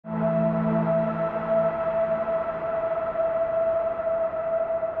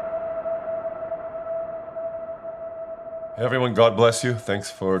Everyone, God bless you. Thanks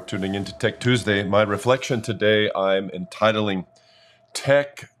for tuning in to Tech Tuesday. My reflection today I'm entitling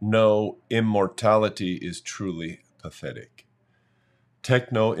Techno Immortality is Truly Pathetic.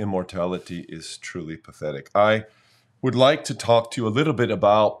 Techno Immortality is truly pathetic. I would like to talk to you a little bit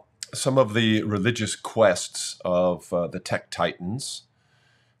about some of the religious quests of the tech titans.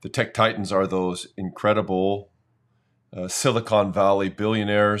 The tech titans are those incredible Silicon Valley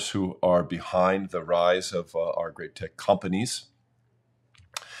billionaires who are behind the rise of our great tech companies.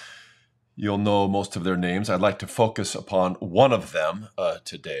 You'll know most of their names. I'd like to focus upon one of them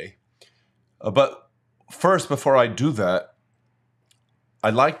today. But first, before I do that,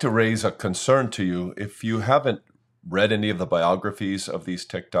 I'd like to raise a concern to you. If you haven't read any of the biographies of these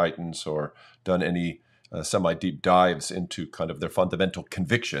tech titans or done any semi-deep dives into kind of their fundamental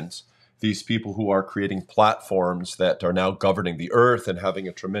convictions, these people who are creating platforms that are now governing the earth and having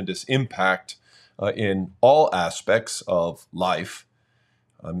a tremendous impact in all aspects of life.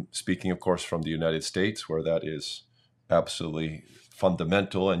 I'm speaking, of course, from the United States, where that is absolutely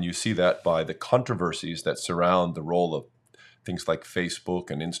fundamental. And you see that by the controversies that surround the role of things like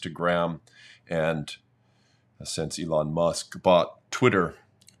Facebook and Instagram. And since Elon Musk bought Twitter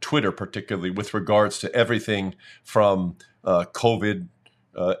particularly with regards to everything from COVID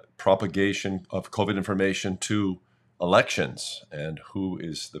propagation of COVID information to elections and who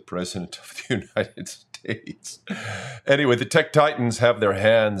is the president of the United States. Anyway, the tech titans have their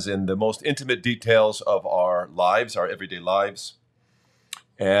hands in the most intimate details of our lives, our everyday lives.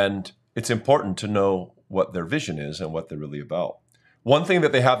 And it's important to know what their vision is and what they're really about. One thing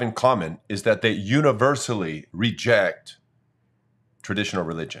that they have in common is that they universally reject traditional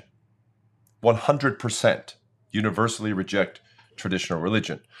religion. 100% universally reject traditional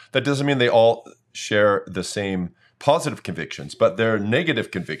religion. That doesn't mean they all share the same positive convictions, but their negative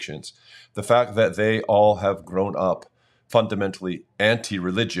convictions, the fact that they all have grown up fundamentally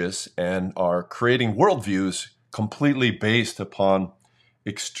anti-religious and are creating worldviews completely based upon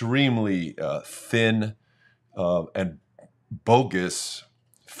extremely thin and bogus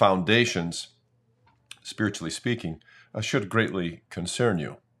foundations, spiritually speaking, should greatly concern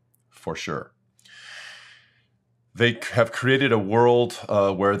you, for sure. They have created a world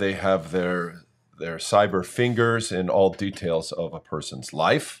where they have their cyber fingers in all details of a person's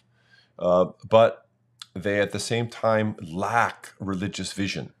life, but they at the same time lack religious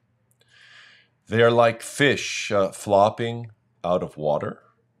vision. They are like fish flopping out of water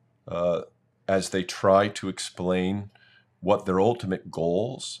as they try to explain what their ultimate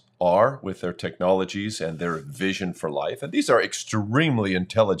goals are with their technologies and their vision for life. And these are extremely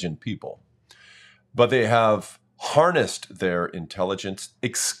intelligent people, but they have harnessed their intelligence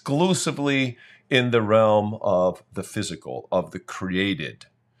exclusively in the realm of the physical, of the created,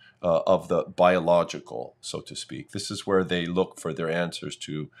 of the biological, so to speak. This is where they look for their answers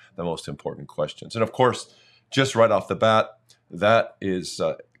to the most important questions. And of course, just right off the bat, that is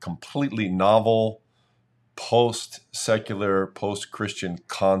a completely novel, post-secular, post-Christian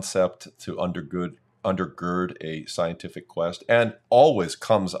concept to undergird a scientific quest, and always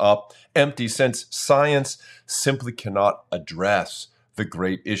comes up empty, since science simply cannot address the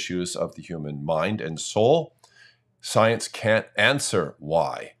great issues of the human mind and soul. Science can't answer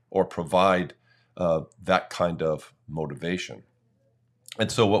why or provide that kind of motivation.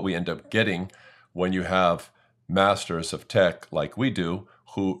 And so what we end up getting when you have masters of tech like we do,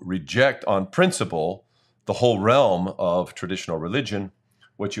 who reject on principle the whole realm of traditional religion,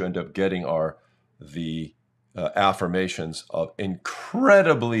 what you end up getting are the affirmations of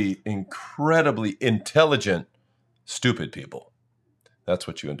incredibly intelligent, stupid people. That's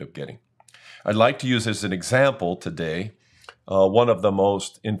what you end up getting. I'd like to use as an example today one of the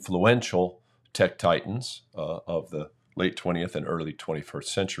most influential tech titans of the late 20th and early 21st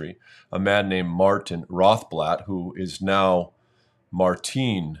century, a man named Martin Rothblatt, who is now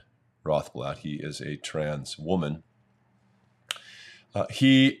Martine Rothblatt. He is a trans woman.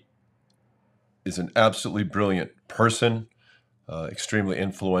 He is an absolutely brilliant person, extremely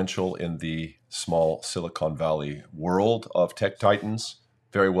influential in the small Silicon Valley world of tech titans,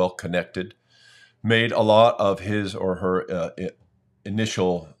 very well connected, made a lot of his or her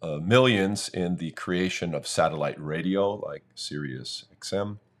initial millions in the creation of satellite radio like Sirius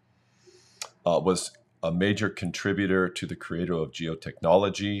XM, was a major contributor to the creator of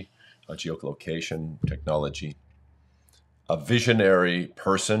geotechnology, geolocation technology, a visionary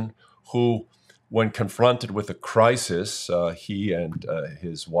person who, when confronted with a crisis, he and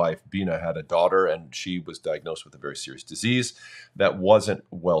his wife, Bina, had a daughter, and she was diagnosed with a very serious disease that wasn't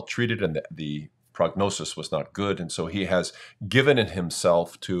well treated, and the prognosis was not good. And so he has given in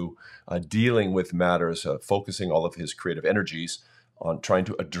himself to dealing with matters, focusing all of his creative energies on trying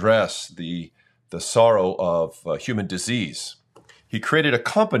to address the sorrow of human disease. He created a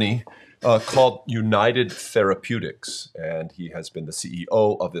company called United Therapeutics, and he has been the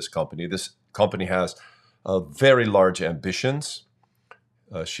CEO of this company. This company has very large ambitions.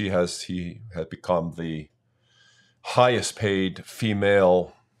 He had become the highest paid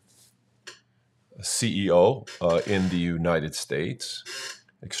female CEO in the United States.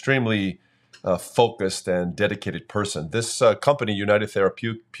 Extremely focused and dedicated person. This company, United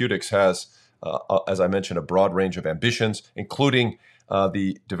Therapeutics, has, as I mentioned, a broad range of ambitions, including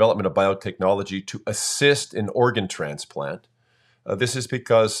the development of biotechnology to assist in organ transplant. This is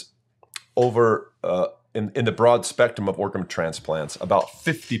because in the broad spectrum of organ transplants, about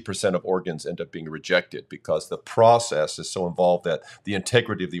 50% of organs end up being rejected because the process is so involved that the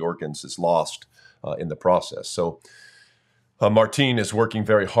integrity of the organs is lost in the process. So Martin is working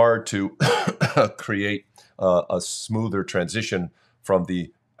very hard to create a smoother transition from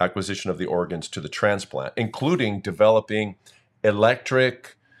the acquisition of the organs to the transplant, including developing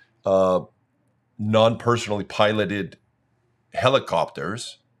electric, non-personally piloted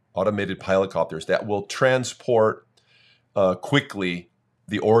helicopters, automated helicopters that will transport quickly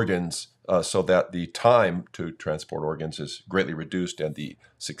the organs so that the time to transport organs is greatly reduced and the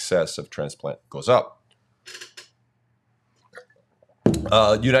success of transplant goes up.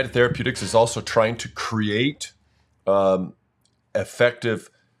 United Therapeutics is also trying to create effective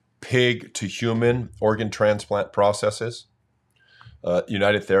pig-to-human organ transplant processes.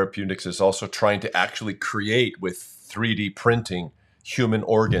 United Therapeutics is also trying to actually create with 3D printing human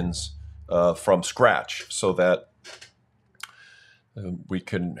organs from scratch so that we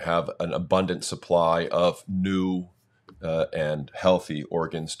can have an abundant supply of new and healthy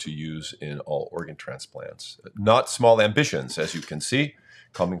organs to use in all organ transplants. Not small ambitions, as you can see,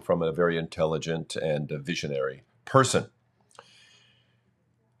 coming from a very intelligent and visionary person.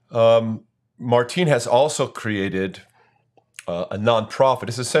 Martin has also created a nonprofit.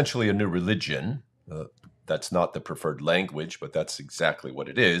 It's essentially a new religion. That's not the preferred language, but that's exactly what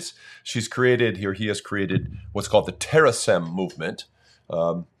it is. He has created what's called the Trenham movement.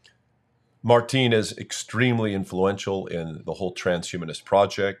 Martin is extremely influential in the whole transhumanist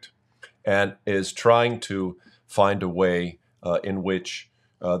project and is trying to find a way in which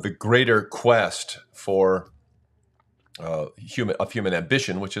the greater quest for human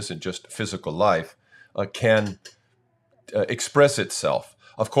ambition, which isn't just physical life, can express itself.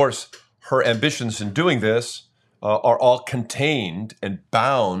 Of course, her ambitions in doing this are all contained and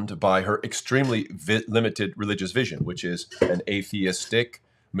bound by her extremely limited religious vision, which is an atheistic,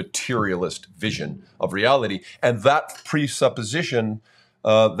 materialist vision of reality. And that presupposition,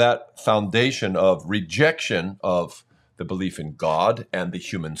 that foundation of rejection of the belief in God and the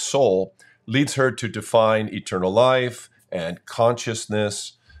human soul, leads her to define eternal life and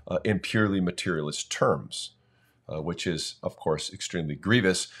consciousness in purely materialist terms, which is, of course, extremely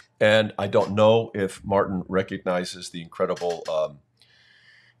grievous. And I don't know if Martin recognizes the incredible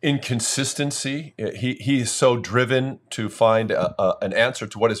inconsistency. He is so driven to find an answer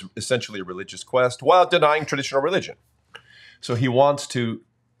to what is essentially a religious quest while denying traditional religion. So he wants to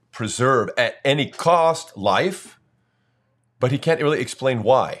preserve at any cost life, but he can't really explain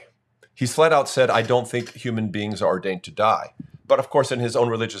why. He's flat out said, I don't think human beings are ordained to die. But of course, in his own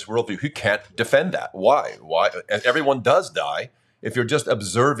religious worldview, he can't defend that. Why? And everyone does die. If you're just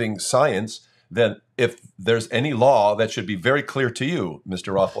observing science, then if there's any law that should be very clear to you,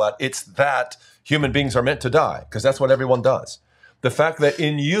 Mr. Rothblatt, it's that human beings are meant to die, because that's what everyone does. The fact that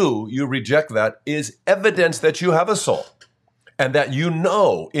in you reject that is evidence that you have a soul and that you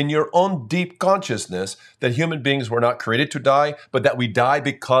know in your own deep consciousness that human beings were not created to die, but that we die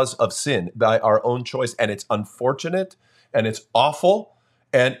because of sin, by our own choice. And it's unfortunate and it's awful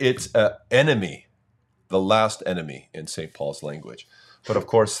and it's an enemy, the last enemy in St. Paul's language. But of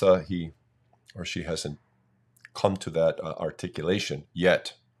course, he or she hasn't come to that articulation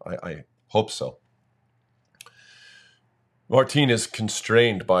yet. I hope so. Martine is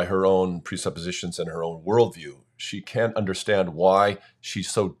constrained by her own presuppositions and her own worldview. She can't understand why she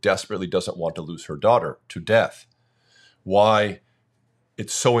so desperately doesn't want to lose her daughter to death, why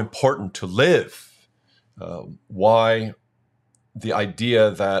it's so important to live, why the idea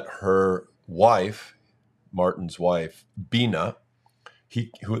that her wife, Martin's wife, Bina,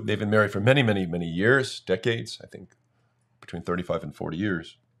 they've been married for many, many, many years, decades, I think between 35 and 40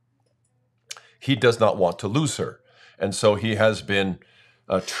 years. He does not want to lose her. And so he has been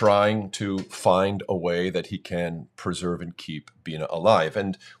trying to find a way that he can preserve and keep Bina alive.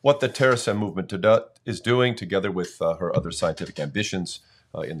 And what the Techo movement is doing, together with her other scientific ambitions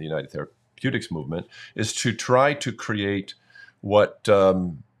in the United Therapeutics movement, is to try to create what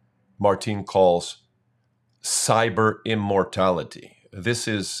Martine calls cyber immortality. This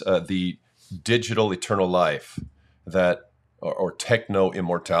is the digital eternal life that, or techno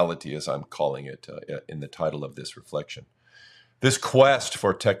immortality, as I'm calling it in the title of this reflection. This quest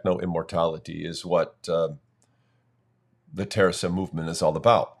for techno immortality is what the Techo movement is all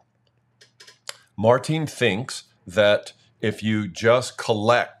about. Martine thinks that if you just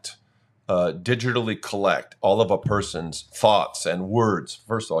digitally collect all of a person's thoughts and words,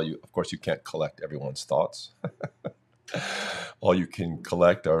 first of all, of course, you can't collect everyone's thoughts. All you can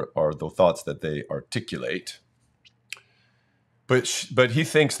collect are the thoughts that they articulate. But he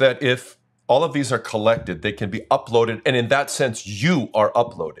thinks that if all of these are collected, they can be uploaded. And in that sense, you are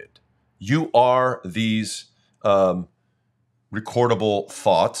uploaded. You are these recordable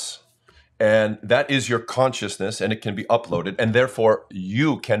thoughts. And that is your consciousness, and it can be uploaded. And therefore,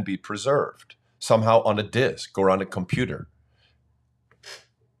 you can be preserved somehow on a disk or on a computer.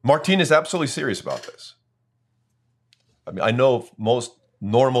 Martine is absolutely serious about this. I mean, I know most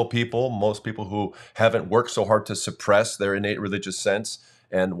normal people, most people who haven't worked so hard to suppress their innate religious sense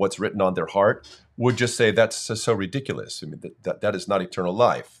and what's written on their heart, would just say that's so ridiculous. I mean, that is not eternal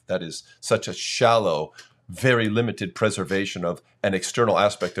life. That is such a shallow, very limited preservation of an external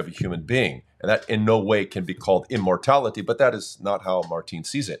aspect of a human being. And that in no way can be called immortality, but that is not how Martine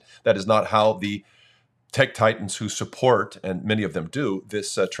sees it. That is not how the tech titans who support, and many of them do,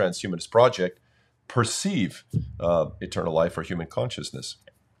 this transhumanist project perceive eternal life or human consciousness.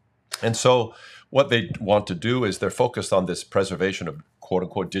 And so what they want to do is they're focused on this preservation of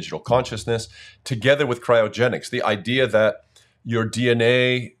quote-unquote digital consciousness together with cryogenics, the idea that your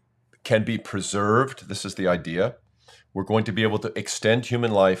DNA can be preserved. This is the idea. We're going to be able to extend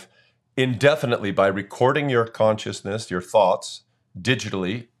human life indefinitely by recording your consciousness, your thoughts,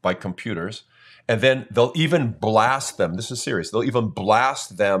 digitally by computers. And then they'll even blast them. This is serious. They'll even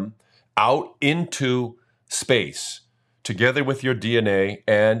blast them out into space together with your DNA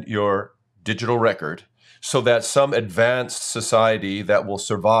and your digital record, so that some advanced society that will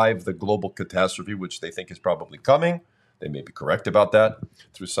survive the global catastrophe, which they think is probably coming, they may be correct about that,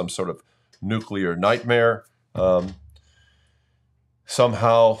 through some sort of nuclear nightmare,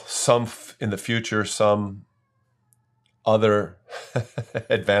 somehow, in the future, some other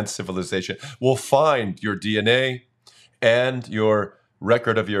advanced civilization will find your DNA and your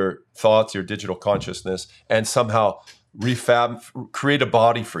record of your thoughts, your digital consciousness, and somehow create a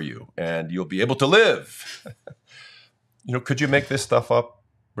body for you, and you'll be able to live. Could you make this stuff up?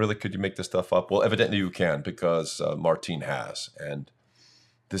 Really, could you make this stuff up? Well, evidently you can, because Martine has. And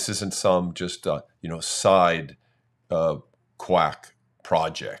this isn't some just, side quack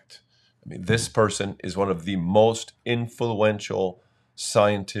project. I mean, this person is one of the most influential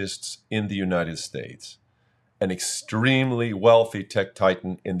scientists in the United States, an extremely wealthy tech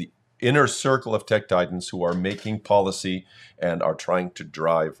titan in the inner circle of tech titans who are making policy and are trying to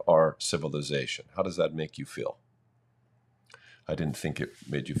drive our civilization. How does that make you feel? I didn't think it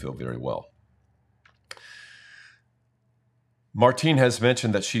made you feel very well. Martine has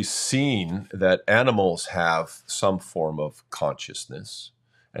mentioned that she's seen that animals have some form of consciousness.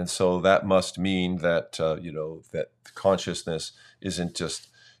 And so that must mean that, that consciousness isn't just,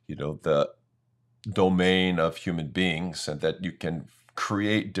 the domain of human beings, and that you can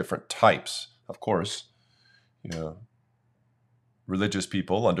create different types. Of course, religious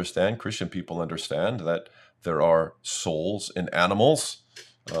people understand, Christian people understand that there are souls in animals.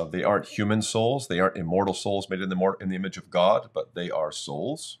 They aren't human souls. They aren't immortal souls made in the image of God, but they are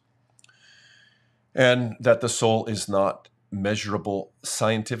souls. And that the soul is not measurable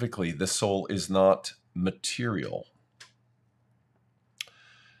scientifically. The soul is not material.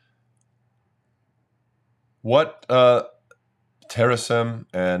 What Techo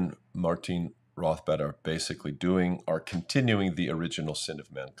and Martine Rothbard are basically doing are continuing the original sin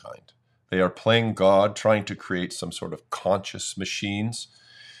of mankind. They are playing God, trying to create some sort of conscious machines.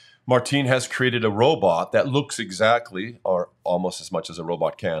 Martine has created a robot that looks exactly, or almost as much as a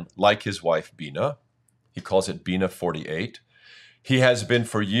robot can, like his wife Bina. He calls it Bina 48. He has been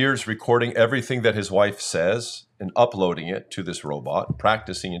for years recording everything that his wife says and uploading it to this robot,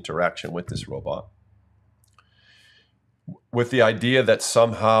 practicing interaction with this robot, with the idea that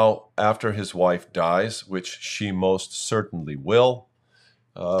somehow after his wife dies, which she most certainly will,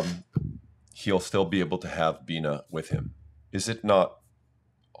 he'll still be able to have Bina with him. Is it not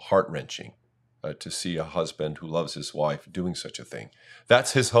heart-wrenching? to see a husband who loves his wife doing such a thing.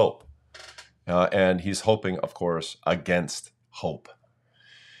 That's his hope. And he's hoping, of course, against hope.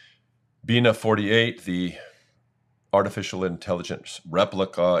 Bina 48, the artificial intelligence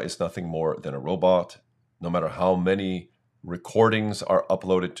replica, is nothing more than a robot. No matter how many recordings are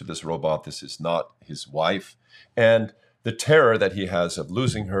uploaded to this robot, this is not his wife. And the terror that he has of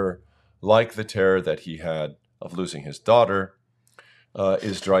losing her, like the terror that he had of losing his daughter,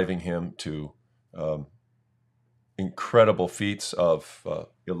 is driving him to incredible feats of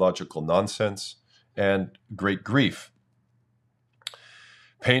illogical nonsense and great grief.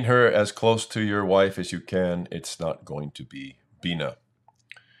 Paint her as close to your wife as you can. It's not going to be Bina.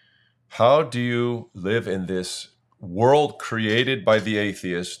 How do you live in this world created by the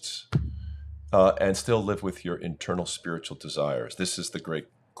atheists and still live with your internal spiritual desires? This is the great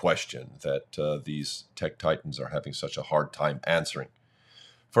question that these tech titans are having such a hard time answering.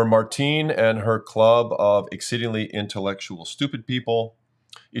 For Martine and her club of exceedingly intellectual, stupid people,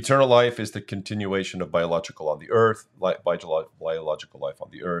 eternal life is the continuation of biological on the earth, biological life on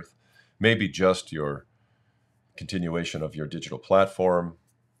the earth, maybe just your continuation of your digital platform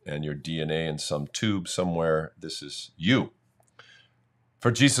and your DNA in some tube somewhere. This is you.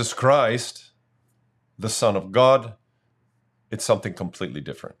 For Jesus Christ, the Son of God, it's something completely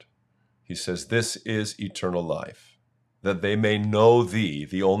different. He says, this is eternal life, that they may know thee,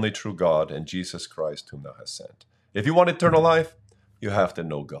 the only true God, and Jesus Christ, whom thou hast sent. If you want eternal life, you have to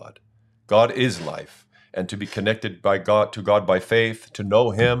know God. God is life. And to be connected by God to God by faith, to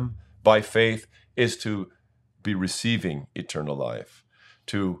know him by faith, is to be receiving eternal life.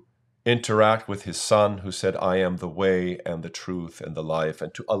 To interact with his Son, who said, I am the way and the truth and the life,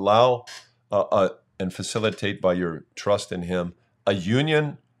 and to allow and facilitate by your trust in him a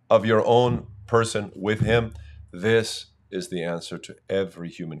union of your own person with him. This is the answer to every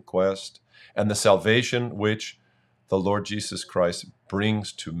human quest, and the salvation which the Lord Jesus Christ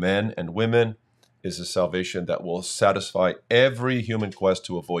brings to men and women is a salvation that will satisfy every human quest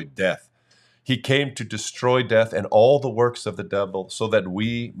to avoid death. He came to destroy death and all the works of the devil so that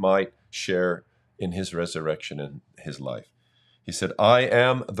we might share in his resurrection and his life. He said, I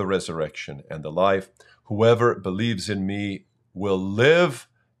am the resurrection and the life. Whoever believes in me will live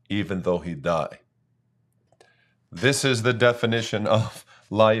even though he die. This is the definition of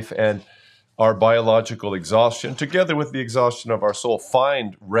life, and our biological exhaustion, together with the exhaustion of our soul,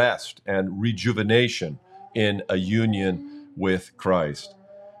 find rest and rejuvenation in a union with Christ.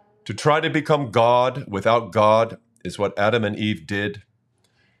 To try to become God without God is what Adam and Eve did,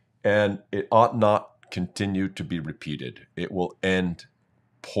 and it ought not continue to be repeated. It will end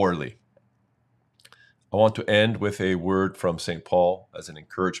poorly. I want to end with a word from St. Paul as an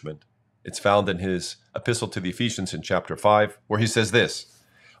encouragement. It's found in his epistle to the Ephesians in chapter 5, where he says this,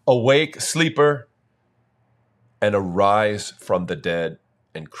 awake, sleeper, and arise from the dead,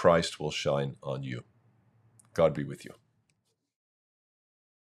 and Christ will shine on you. God be with you.